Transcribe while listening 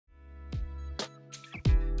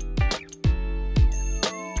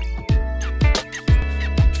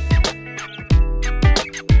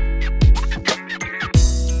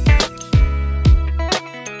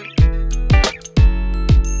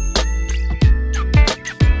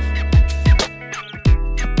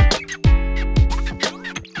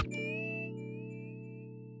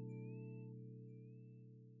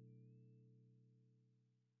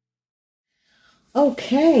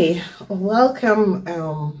Okay, welcome,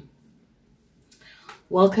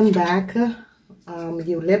 welcome back,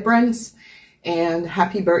 you Librans, and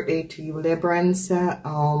happy birthday to you Librans.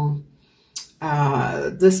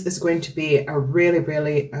 This is going to be a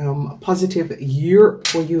really positive year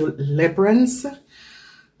for you Librans.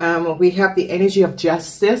 We have the energy of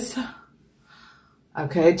justice.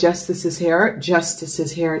 Okay, justice is here. Justice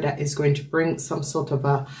is here. That is going to bring some sort of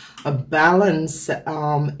a balance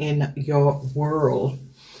in your world.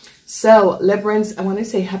 So, Librans, I want to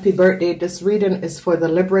say happy birthday. This reading is for the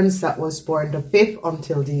Librans that was born the 5th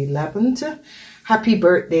until the 11th. Happy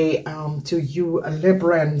birthday to you,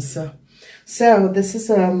 Librans. So, this is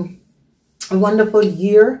a wonderful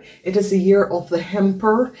year. It is a year of the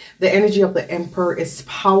Emperor. The energy of the Emperor is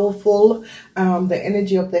powerful. The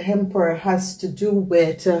energy of the Emperor has to do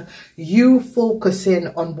with you focusing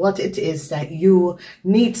on what it is that you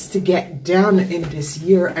needs to get done in this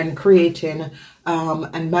year and creating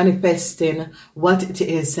and manifesting what it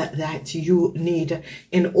is that you need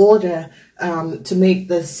in order to make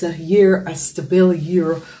this year a stable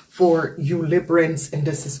year for you Librans, and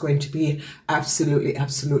this is going to be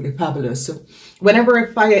absolutely fabulous. So whenever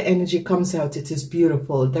fire energy comes out, it is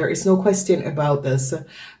beautiful. There is no question about this.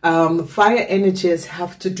 Fire energies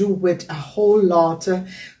have to do with a whole lot to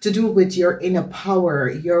do with your inner power,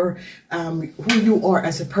 your who you are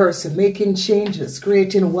as a person, making changes,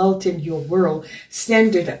 creating wealth in your world,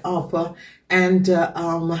 standing up and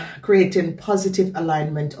creating positive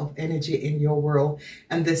alignment of energy in your world.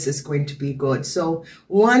 And this is going to be good. So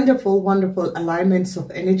wonderful alignments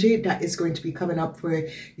of energy that is going to be coming up for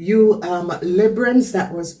you Librans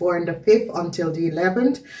that was born the 5th until the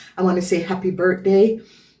 11th. I want to say happy birthday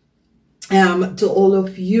to all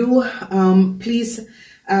of you. Please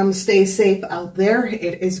stay safe out there.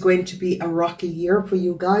 It is going to be a rocky year for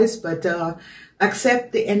you guys, but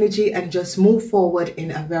accept the energy and just move forward in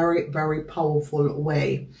a very powerful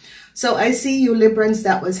way. So I see you Librans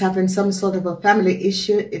that was having some sort of a family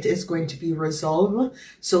issue. It is going to be resolved.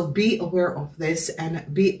 So be aware of this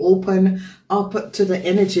and be open up to the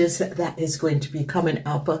energies that is going to be coming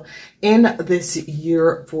up in this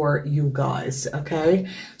year for you guys. Okay.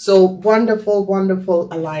 So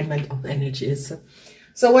wonderful alignment of energies.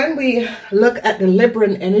 So when we look at the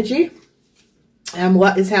Libran energy, and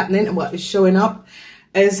what is happening and what is showing up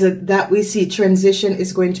is that we see transition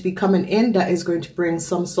is going to be coming in. That is going to bring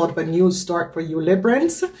some sort of a new start for you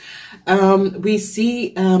Librans. We see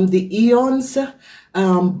the eons,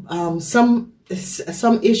 some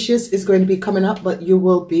issues is going to be coming up, but you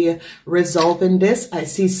will be resolving this. I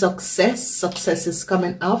see success is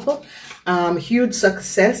coming up. Huge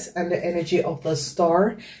success, and the energy of the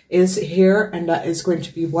star is here, and that is going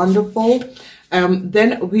to be wonderful.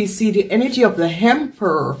 Then we see the energy of the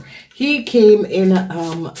Emperor. He came in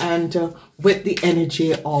and with the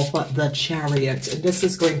energy of the Chariot. And this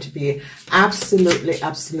is going to be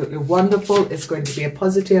absolutely wonderful. It's going to be a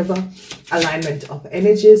positive alignment of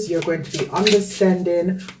energies. You're going to be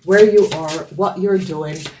understanding where you are, what you're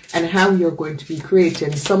doing, and how you're going to be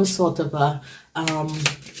creating some sort of a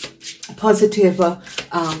positive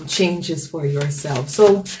changes for yourself.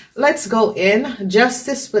 So let's go in.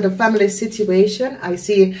 Justice for the family situation. I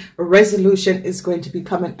see a resolution is going to be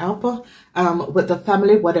coming up with the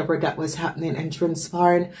family, whatever that was happening and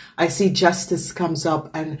transpiring. I see justice comes up,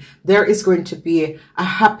 and there is going to be a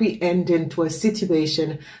happy ending to a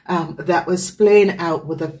situation that was playing out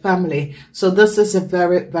with the family. So this is a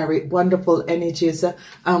very wonderful energies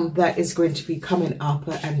that is going to be coming up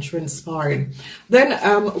and transpiring. Then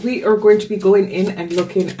we are going to be going in and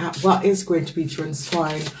looking at what is going to be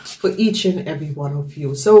transpiring for each and every one of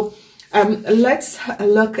you. So let's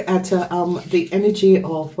look at the energy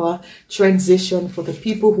of transition for the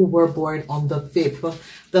people who were born on the 5th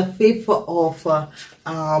of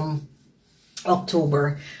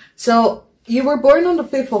October. So you were born on the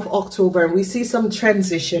 5th of October, and we see some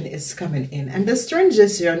transition is coming in, and this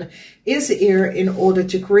transition is here in order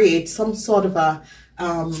to create some sort of a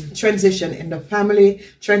transition in the family,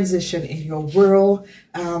 transition in your world,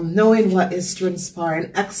 knowing what is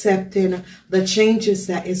transpiring, accepting the changes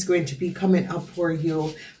that is going to be coming up for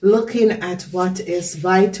you, looking at what is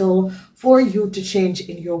vital for you to change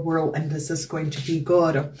in your world, and this is going to be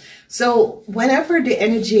good. So whenever the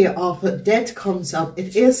energy of death comes up,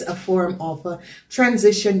 it is a form of a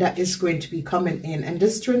transition that is going to be coming in, and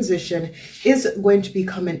this transition is going to be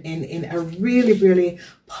coming in a really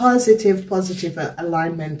positive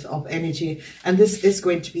alignment of energy, and this is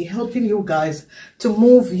going to be helping you guys to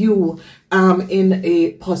move you in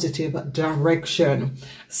a positive direction.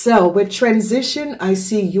 So with transition, I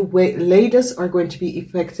see you ladies are going to be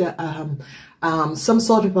affected Some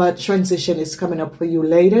sort of a transition is coming up for you,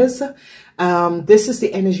 ladies. This is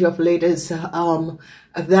the energy of ladies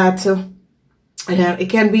that it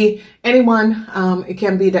can be anyone. It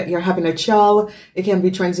can be that you're having a child. It can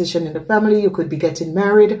be transition in the family. You could be getting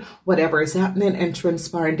married. Whatever is happening and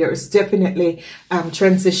transpiring, there is definitely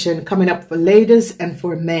transition coming up for ladies and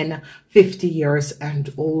for men 50 years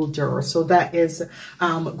and older. So that is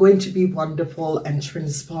going to be wonderful and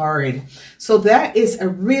transpiring. So that is a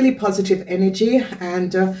really positive energy.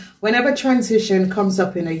 And whenever transition comes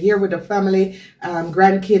up in a year with a family,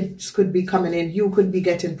 grandkids could be coming in. You could be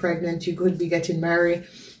getting pregnant. You could be getting married.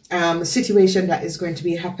 Situation that is going to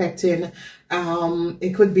be affecting,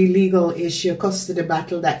 it could be legal issue, custody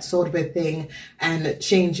battle, that sort of a thing, and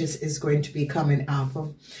changes is going to be coming up.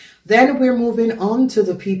 Then we're moving on to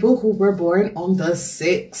the people who were born on the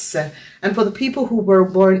 6th. And for the people who were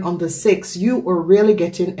born on the 6th, you are really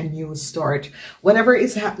getting a new start. Whatever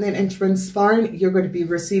is happening and transpiring, you're going to be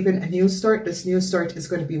receiving a new start. This new start is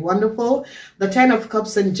going to be wonderful. The 10 of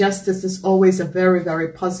Cups and Justice is always a very, very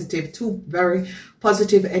positive, two very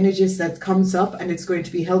positive energies that comes up, and it's going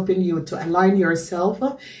to be helping you to align yourself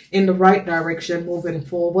in the right direction moving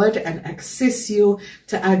forward and assist you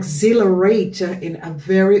to accelerate in a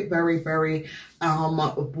very, very, very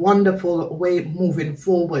wonderful way moving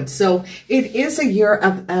forward. So it is a year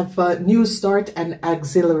of a new start and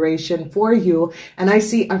acceleration for you. And I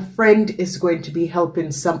see a friend is going to be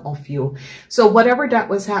helping some of you. So whatever that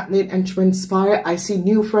was happening and transpire, I see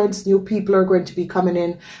new friends, new people are going to be coming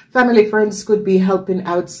in. Family friends could be helping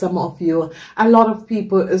out some of you. A lot of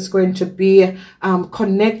people is going to be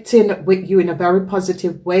connecting with you in a very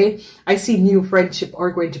positive way. I see new friendship are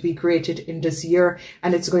going to be created in this year,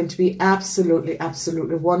 and it's going to be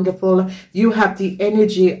absolutely wonderful. You have the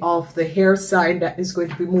energy of the hair sign that is going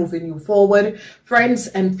to be moving you forward. Friends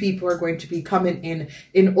and people are going to be coming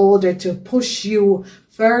in order to push you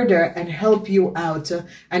further and help you out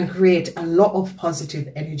and create a lot of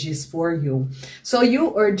positive energies for you. So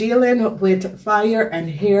you are dealing with fire and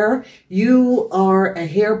hair. You are a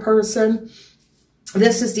hair person.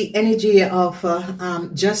 This is the energy of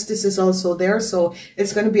justice is also there. So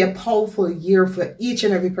it's going to be a powerful year for each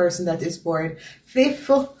and every person that is born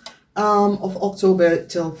 5th of October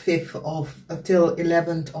till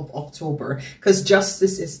 11th of October, because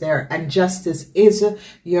justice is there, and justice is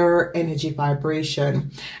your energy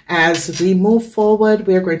vibration. As we move forward,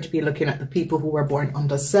 we're going to be looking at the people who were born on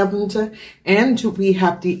the 7th, and we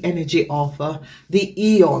have the energy of the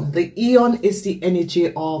Eon. The Eon is the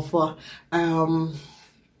energy of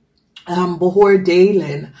Bohor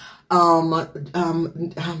Dalen.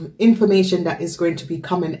 Information that is going to be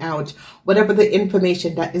coming out. Whatever the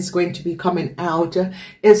information that is going to be coming out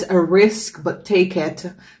is a risk, but take it.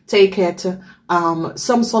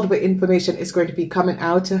 Some sort of information is going to be coming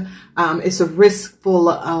out. It's a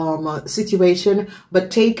riskful situation,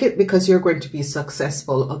 but take it because you're going to be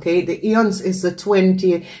successful. Okay, the Eons is the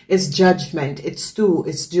 20. It's judgment. It's two.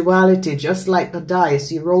 It's duality. Just like the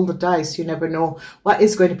dice, you roll the dice. You never know what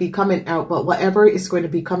is going to be coming out, but whatever is going to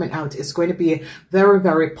be coming out is going to be very,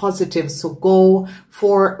 very positive. So go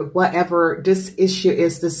for whatever this issue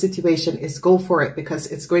is, the situation is. Go for it, because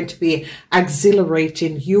it's going to be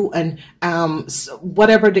exhilarating you, and so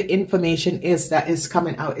whatever the information is that is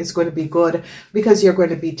coming out is going to be good, because you're going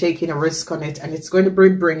to be taking a risk on it, and it's going to be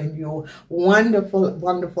bringing you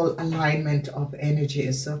wonderful alignment of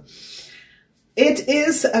energies. So it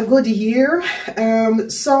is a good year.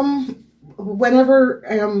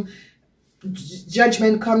 Whenever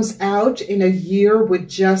judgment comes out in a year with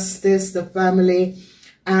justice, the family,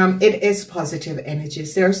 it is positive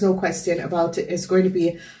energies. There's no question about it. It's going to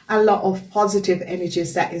be a lot of positive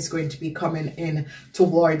energies that is going to be coming in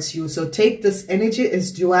towards you. So take this energy.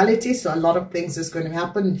 Is duality. So a lot of things is going to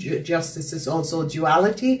happen. Justice is also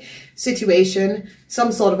duality situation.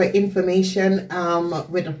 Some sort of information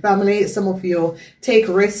with the family. Some of you take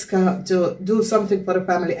risk to do something for the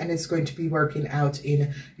family, and it's going to be working out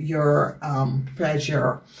in your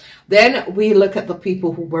pleasure. Then we look at the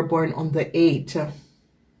people who were born on the 8th.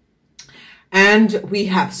 And we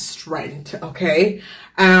have strength, okay?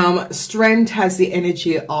 Strength has the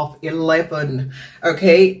energy of 11,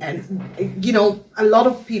 okay? And, you know, a lot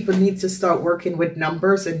of people need to start working with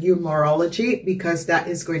numbers and numerology, because that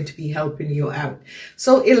is going to be helping you out.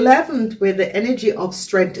 So 11th with the energy of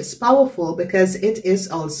strength is powerful, because it is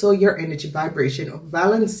also your energy vibration of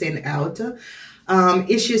balancing out.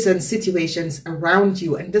 issues and situations around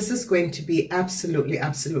you. And this is going to be absolutely,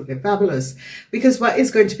 absolutely fabulous, because what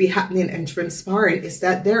is going to be happening and transpiring is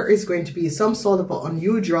that there is going to be some sort of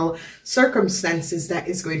unusual circumstances that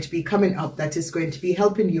is going to be coming up, that is going to be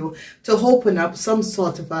helping you to open up some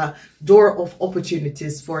sort of a door of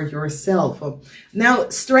opportunities for yourself. Now,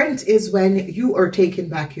 strength is when you are taking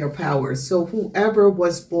back your power. So whoever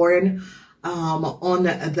was born on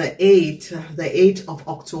the 8th of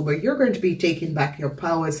October, you're going to be taking back your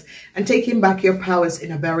powers, and taking back your powers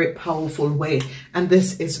in a very powerful way. And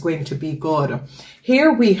this is going to be good.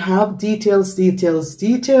 Here we have details.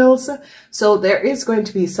 So there is going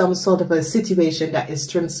to be some sort of a situation that is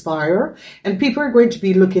transpire, and people are going to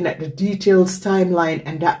be looking at the details, timeline,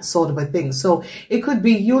 and that sort of a thing. So it could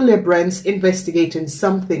be you Librans investigating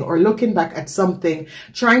something or looking back at something,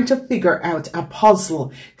 trying to figure out a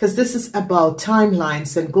puzzle, because this is about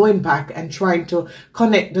timelines and going back and trying to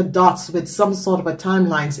connect the dots with some sort of a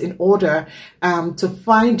timelines in order to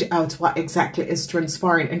find out what exactly is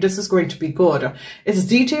transpiring. And this is going to be good. It's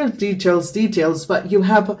details, but you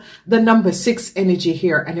have the number 6 energy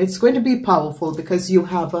here, and it's going to be powerful because you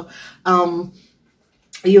have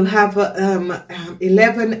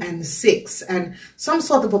 11 and 6, and some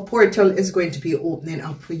sort of a portal is going to be opening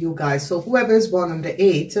up for you guys. So whoever is born on the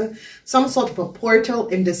 8th, some sort of a portal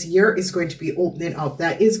in this year is going to be opening up,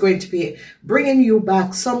 that is going to be bringing you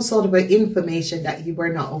back some sort of information that you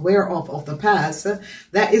were not aware of the past,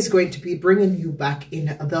 that is going to be bringing you back in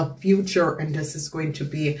the future. And this is going to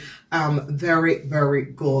be very, very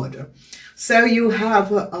good. So you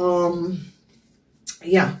have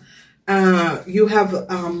you have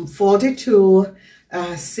 42,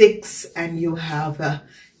 6, and you have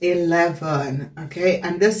 11. Okay,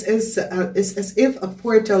 and this is as if a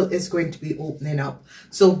portal is going to be opening up.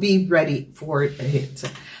 So be ready for it.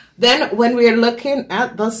 Then when we are looking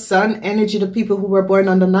at the sun energy, the people who were born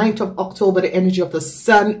on the 9th of October, the energy of the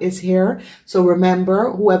sun is here. So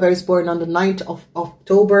remember, whoever is born on the 9th of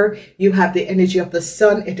October, you have the energy of the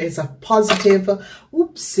sun. It is a positive,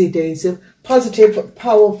 oopsie daisy, positive,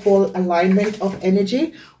 powerful alignment of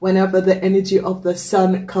energy. Whenever the energy of the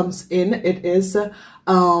sun comes in, it is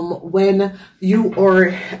when you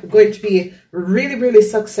are going to be really, really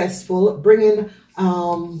successful, bringing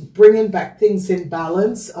back things in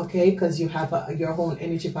balance. Okay, because you have your own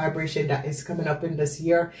energy vibration that is coming up in this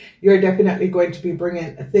year. You're definitely going to be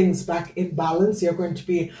bringing things back in balance. You're going to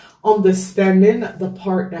be understanding the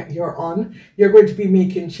part that you're on. You're going to be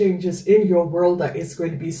making changes in your world that is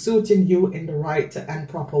going to be suiting you in the right and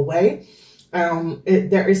proper way.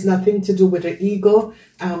 There is nothing to do with the ego.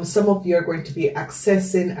 Some of you are going to be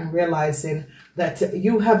accessing and realizing that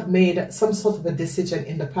you have made some sort of a decision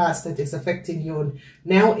in the past that is affecting you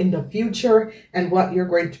now in the future. And what you're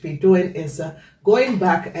going to be doing is going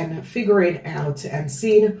back and figuring out and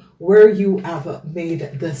seeing where you have made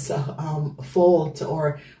this fault,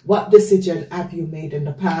 or what decision have you made in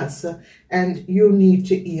the past, and you need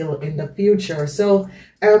to heal in the future. So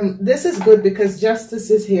this is good because justice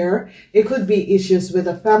is here. It could be issues with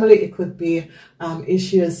a family, it could be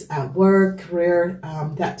issues at work, career,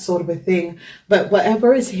 that sort of a thing. But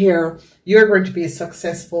whatever is here, you're going to be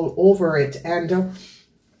successful over it. And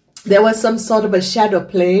there was some sort of a shadow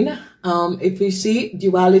plane. If you see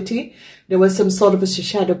duality, there was some sort of a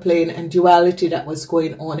shadow plane and duality that was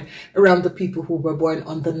going on around the people who were born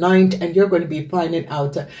on the 9th. And you're going to be finding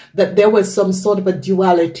out that there was some sort of a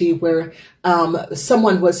duality where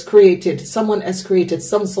someone has created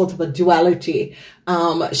some sort of a duality,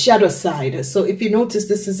 shadow side. So if you notice,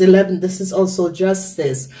 this is 11, this is also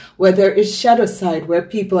justice, where there is shadow side where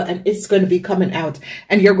people, and it's going to be coming out,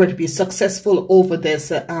 and you're going to be successful over this,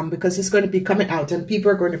 because it's going to be coming out, and people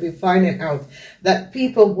are going to be finding out that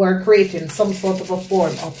people were creating some sort of a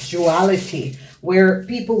form of duality where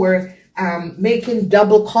people were making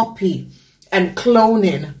double copy and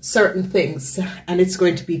cloning certain things, and it's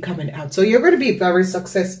going to be coming out. So you're going to be very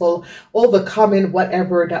successful overcoming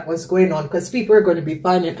whatever that was going on, because people are going to be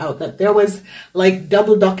finding out that there was like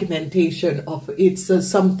double documentation of it's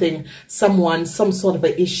something, someone, some sort of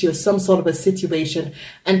an issue, some sort of a situation,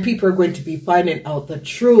 and people are going to be finding out the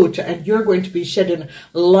truth, and you're going to be shedding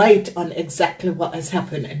light on exactly what has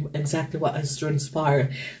happened and exactly what has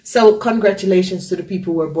transpired. So congratulations to the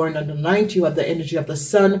people who were born on the 9th. You have the energy of the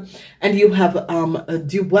sun, and you have a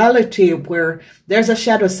duality where there's a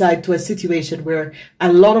shadow side to a situation where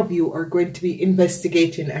a lot of you are going to be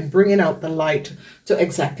investigating and bringing out the light to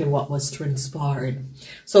exactly what was transpired.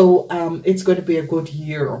 So it's going to be a good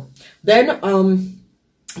year. Then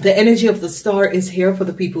The energy of the star is here for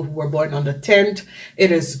the people who were born on the 10th.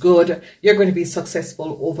 It is good. You're going to be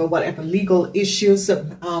successful over whatever legal issues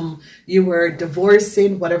you were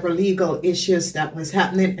divorcing, whatever legal issues that was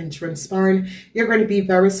happening and transpiring. You're going to be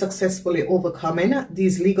very successfully overcoming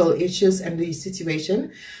these legal issues and these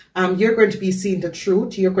situations. You're going to be seeing the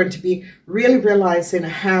truth. You're going to be really realizing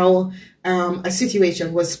how a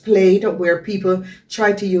situation was played where people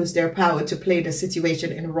tried to use their power to play the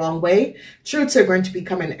situation in the wrong way. Truths are going to be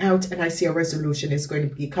coming out, and I see a resolution is going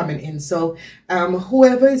to be coming in. So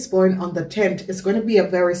whoever is born on the 10th is going to be a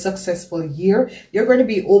very successful year. You're going to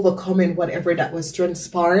be overcoming whatever that was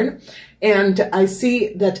transpiring. And I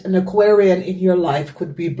see that an Aquarian in your life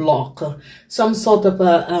could be blocked. Some sort of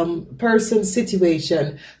a person,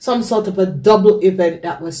 situation, some sort of a double event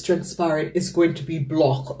that was transpiring is going to be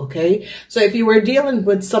blocked, okay? So if you were dealing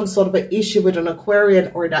with some sort of an issue with an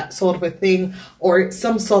Aquarian or that sort of a thing, or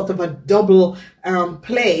some sort of a double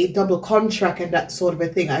double contract and that sort of a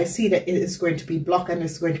thing, I see that it is going to be blocked, and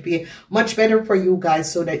it's going to be much better for you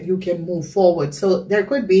guys so that you can move forward. So there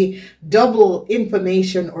could be double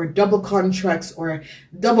information or double contracts or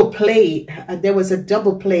double play. There was a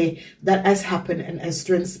double play that has happened and has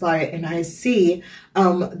transpired, and I see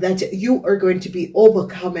that you are going to be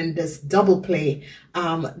overcoming this double play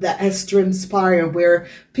that has transpired where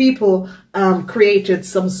people created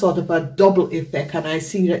some sort of a double effect, and I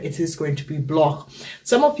see that it is going to be blocked.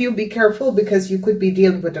 Some of you be careful, because you could be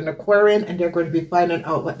dealing with an Aquarian and they're going to be finding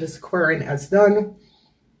out what this Aquarian has done.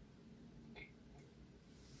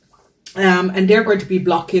 And they're going to be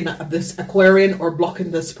blocking this Aquarian or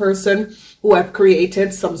blocking this person who have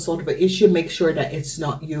created some sort of an issue. Make sure that it's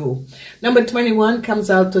not you. Number 21 comes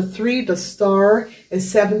out to 3. The star is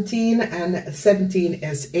 17 and 17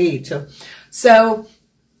 is 8. So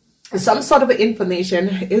some sort of information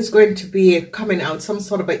is going to be coming out, some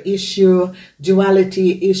sort of an issue,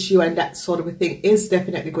 duality issue, and that sort of a thing is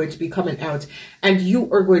definitely going to be coming out. And you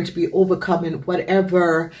are going to be overcoming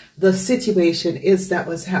whatever the situation is that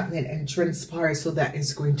was happening and transpire. So that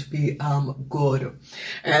is going to be good.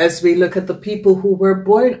 As we look at the people who were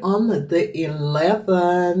born on the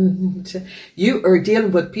 11th, you are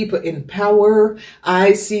dealing with people in power.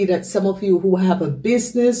 I see that some of you who have a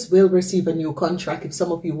business will receive a new contract. If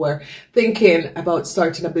some of you were thinking about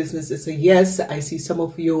starting a business, it's a yes. I see some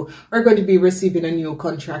of you are going to be receiving a new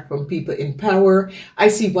contract from people in power. I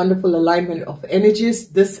see wonderful alignment of energies.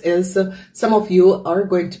 This is some of you are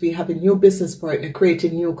going to be having new business partner,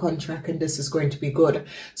 creating new contract, and this is going to be good.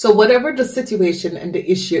 So whatever the situation and the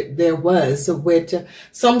issue there was with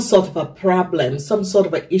some sort of a problem, some sort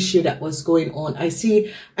of an issue that was going on, I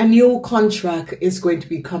see a new contract is going to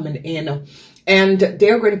be coming in. And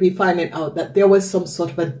they're going to be finding out that there was some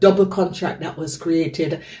sort of a double contract that was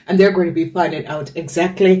created. And they're going to be finding out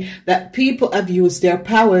exactly that people have used their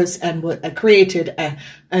powers and created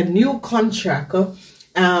a new contract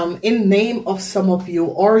in name of some of you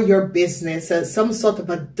or your business, some sort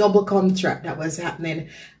of a double contract that was happening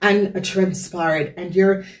and transpired. And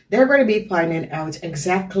they're going to be finding out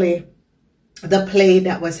exactly the play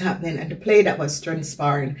that was happening and the play that was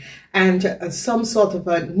transpiring, and some sort of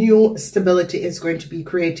a new stability is going to be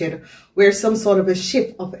created, where some sort of a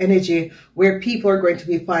shift of energy where people are going to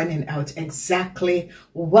be finding out exactly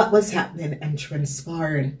what was happening and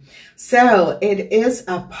transpiring. So it is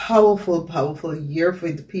a powerful, powerful year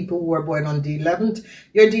for the people who are born on the 11th.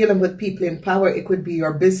 You're dealing with people in power. It could be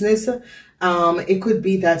your business. It could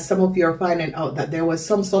be that some of you are finding out that there was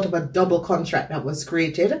some sort of a double contract that was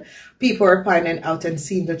created. People are finding out and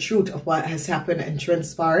seeing the truth of what has happened and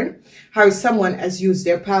transpired. How someone has used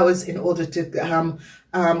their powers in order to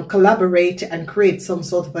collaborate and create some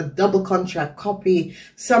sort of a double contract, copy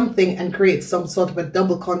something and create some sort of a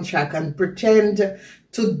double contract and pretend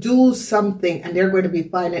to do something, and they're going to be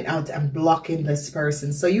finding out and blocking this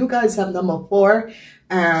person. So you guys have number 4,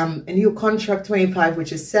 a new contract 25,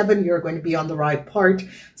 which is 7. You're going to be on the right part.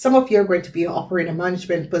 Some of you are going to be offering a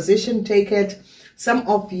management position. Take it. Some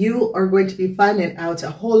of you are going to be finding out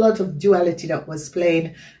a whole lot of duality that was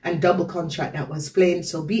playing and double contract that was playing.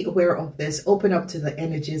 So be aware of this. Open up to the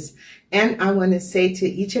energies. And I want to say to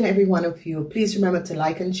each and every one of you, please remember to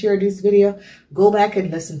like and share this video. Go back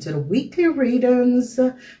and listen to the weekly readings,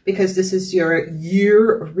 because this is your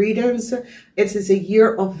year readings. It is a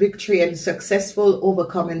year of victory and successful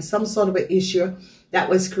overcoming some sort of an issue that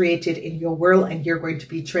was created in your world, and you're going to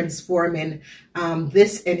be transforming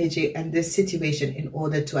this energy and this situation in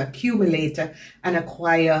order to accumulate and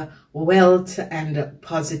acquire wealth and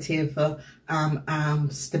positive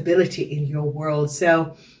stability in your world.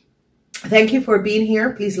 So Thank you for being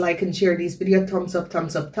here. Please like and share this video. Thumbs up,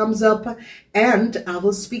 thumbs up, thumbs up. And I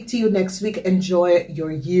will speak to you next week. Enjoy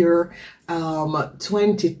your year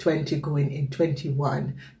 2020 going in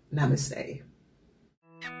 21. Namaste.